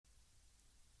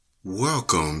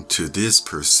Welcome to this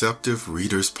Perceptive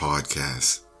Readers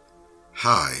Podcast.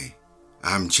 Hi,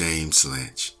 I'm James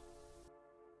Lynch.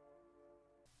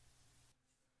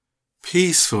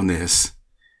 Peacefulness,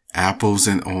 apples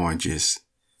and oranges.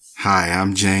 Hi,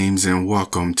 I'm James and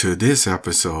welcome to this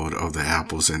episode of the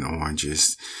Apples and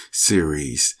Oranges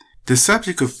series. The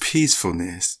subject of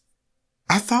peacefulness,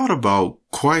 I thought about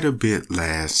quite a bit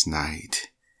last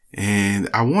night, and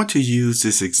I want to use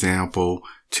this example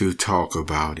to talk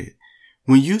about it.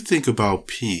 When you think about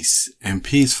peace and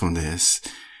peacefulness,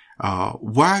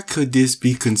 why could this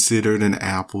be considered an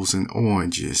apples and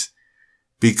oranges?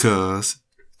 Because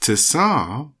to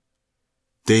some,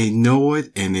 they know it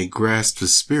and they grasp the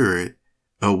spirit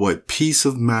of what peace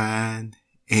of mind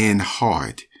and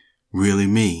heart really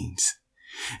means.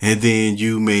 And then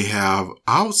you may have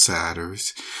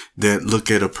outsiders that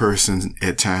look at a person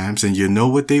at times and you know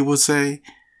what they will say?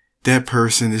 That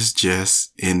person is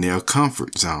just in their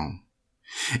comfort zone.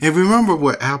 And remember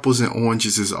what apples and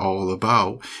oranges is all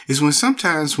about is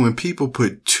when people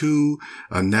put two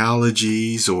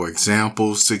analogies or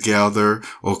examples together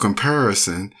or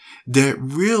comparison that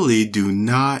really do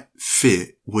not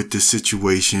fit with the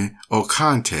situation or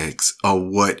context of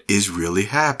what is really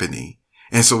happening.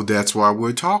 And so that's why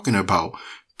we're talking about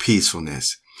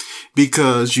peacefulness,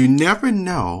 because you never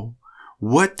know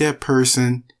what that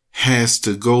person has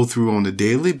to go through on a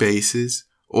daily basis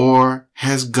or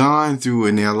has gone through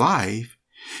in their life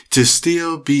to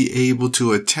still be able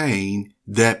to attain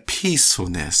that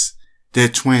peacefulness,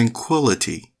 that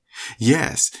tranquility.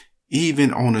 Yes,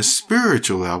 even on a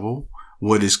spiritual level,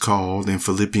 what is called in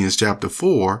Philippians chapter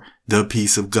 4, the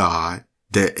peace of God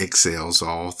that excels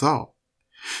all thought.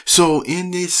 So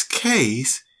in this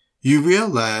case, you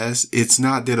realize it's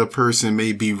not that a person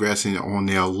may be resting on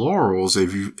their laurels,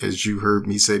 as you heard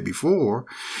me say before.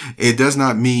 It does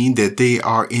not mean that they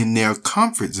are in their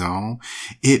comfort zone.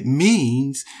 It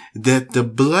means that the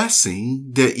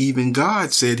blessing that even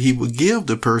God said he would give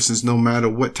the persons, no matter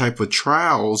what type of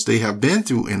trials they have been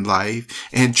through in life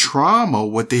and trauma,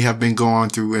 what they have been going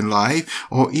through in life,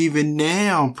 or even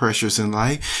now pressures in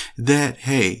life, that,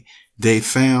 hey, they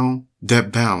found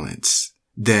that balance,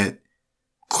 that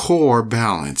core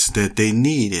balance that they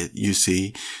needed, you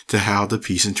see, to have the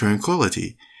peace and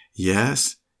tranquility.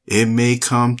 Yes, it may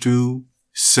come through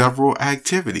several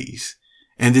activities.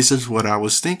 And this is what I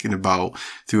was thinking about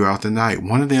throughout the night.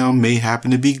 One of them may happen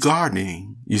to be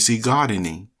gardening. You see,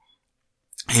 gardening.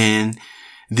 And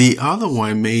the other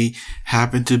one may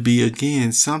happen to be,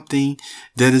 again, something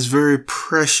that is very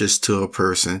precious to a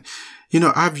person. You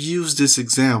know, I've used this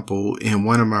example in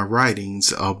one of my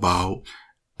writings about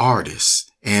artists,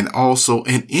 and also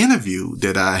an interview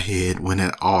that I had with an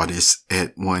artist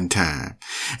at one time.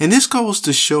 And this goes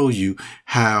to show you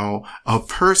how a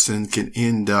person can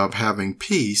end up having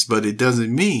peace, but it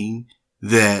doesn't mean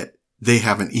that they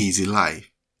have an easy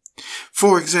life.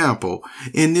 For example,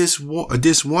 in this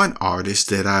one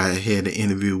artist that I had an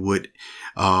interview with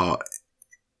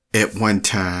at one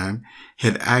time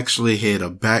had actually had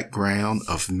a background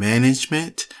of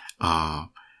management,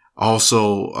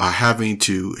 also having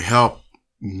to help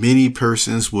many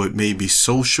persons with maybe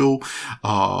social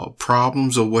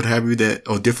problems or what have you,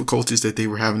 or difficulties that they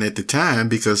were having at the time,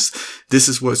 because this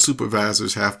is what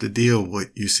supervisors have to deal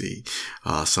with, you see,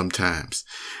 sometimes.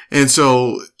 And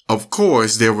so, of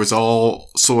course, there was all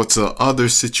sorts of other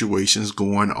situations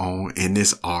going on in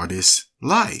this artist's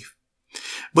life.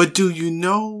 But do you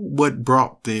know what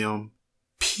brought them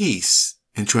peace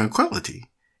and tranquility?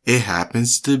 It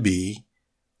happens to be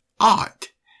art.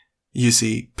 You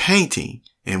see, painting.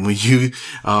 And when you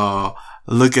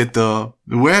look at the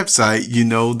website, you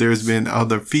know there's been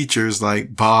other features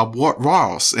like Bob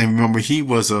Ross. And remember, he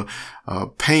was a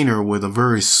painter with a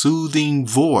very soothing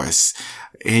voice.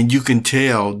 And you can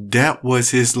tell that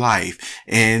was his life.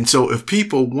 And so if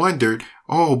people wondered,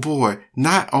 oh boy,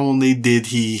 not only did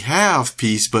he have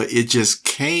peace, but it just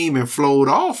came and flowed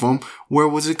off him, where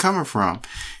was it coming from?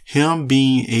 Him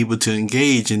being able to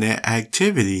engage in that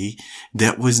activity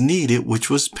that was needed, which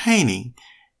was painting.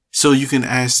 So you can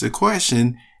ask the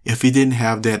question, if he didn't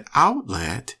have that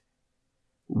outlet,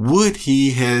 would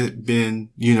he have been,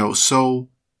 so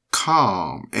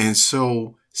calm and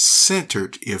so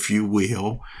centered, if you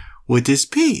will, with his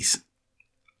peace?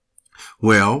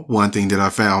 Well, one thing that I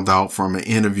found out from an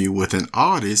interview with an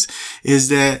artist is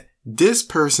that this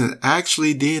person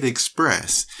actually did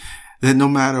express that no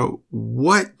matter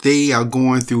what they are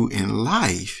going through in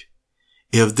life,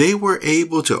 if they were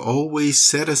able to always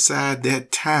set aside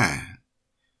that time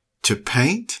to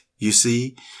paint, you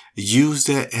see, use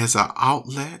that as an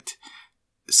outlet,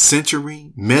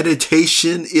 centering,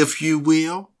 meditation, if you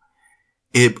will,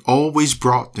 it always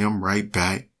brought them right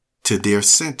back to their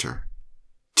center,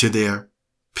 to their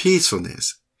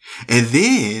peacefulness. And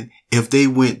then if they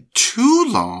went too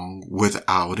long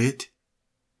without it,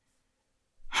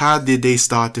 how did they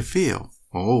start to feel?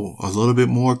 Oh, a little bit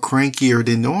more crankier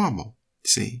than normal.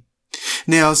 See?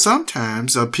 Now,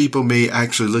 sometimes people may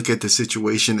actually look at the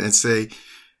situation and say,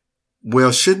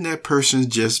 well, shouldn't that person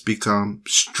just become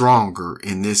stronger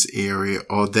in this area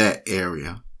or that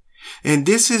area? And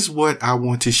this is what I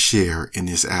want to share in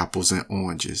this apples and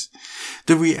oranges.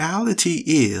 The reality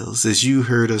is, as you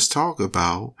heard us talk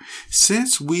about,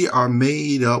 since we are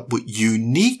made up with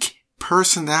unique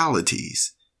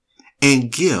personalities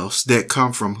and gifts that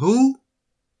come from who?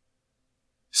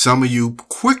 Some of you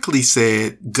quickly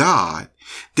said God.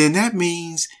 Then that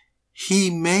means He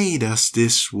made us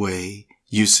this way,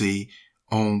 you see,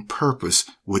 on purpose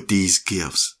with these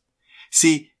gifts.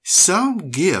 See,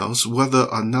 some gifts, whether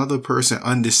another person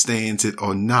understands it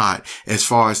or not, as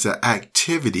far as the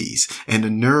activities and the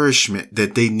nourishment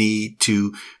that they need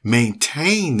to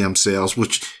maintain themselves,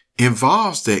 which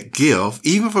involves that gift,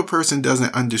 even if a person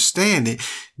doesn't understand it,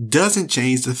 doesn't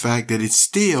change the fact that it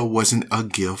still wasn't a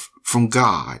gift from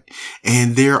God.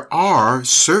 And there are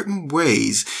certain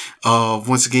ways of,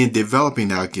 once again,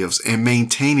 developing our gifts and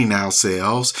maintaining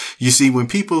ourselves. You see, when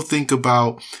people think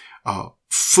about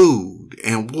food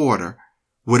and water,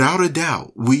 without a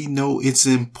doubt, we know it's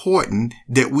important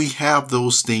that we have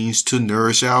those things to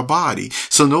nourish our body.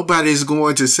 So nobody is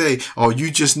going to say, oh,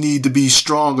 you just need to be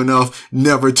strong enough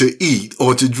never to eat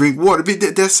or to drink water.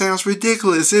 That sounds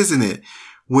ridiculous, isn't it?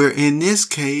 Where in this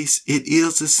case, it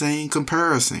is the same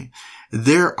comparison.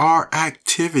 There are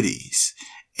activities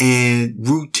and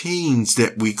routines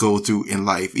that we go through in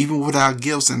life, even with our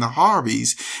gifts and the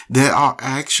hobbies, that are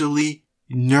actually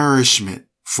nourishment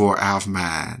for our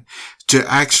mind, to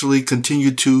actually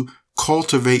continue to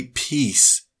cultivate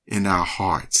peace in our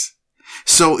hearts.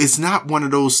 So it's not one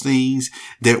of those things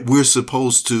that we're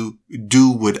supposed to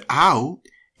do without.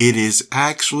 It is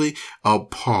actually a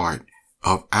part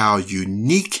of our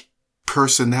unique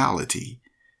personality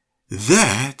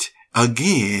that,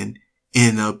 again,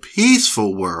 in a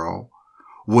peaceful world,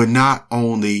 would not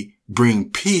only bring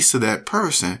peace to that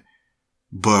person,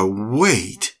 but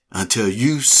wait until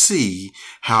you see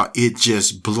how it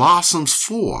just blossoms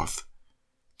forth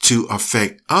to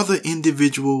affect other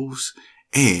individuals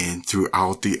and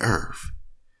throughout the earth.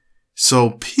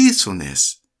 So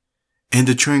peacefulness and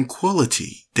the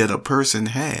tranquility that a person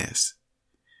has,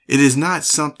 it is not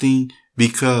something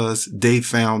because they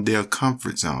found their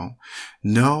comfort zone.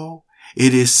 No,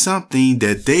 it is something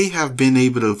that they have been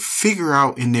able to figure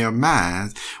out in their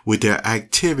minds with their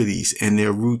activities and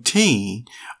their routine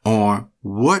on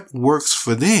what works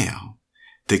for them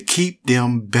to keep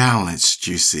them balanced,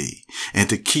 you see, and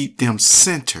to keep them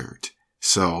centered.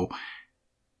 So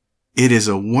it is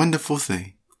a wonderful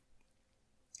thing.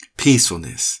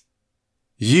 Peacefulness.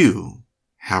 You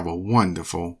have a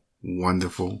wonderful,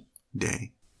 wonderful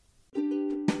day.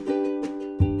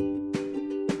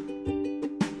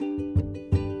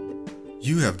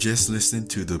 You have just listened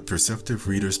to the Perceptive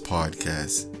Readers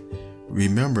Podcast.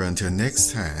 Remember, until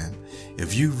next time,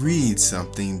 if you read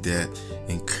something that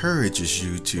encourages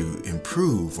you to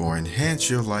improve or enhance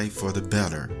your life for the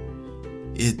better,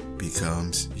 it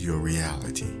becomes your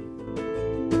reality.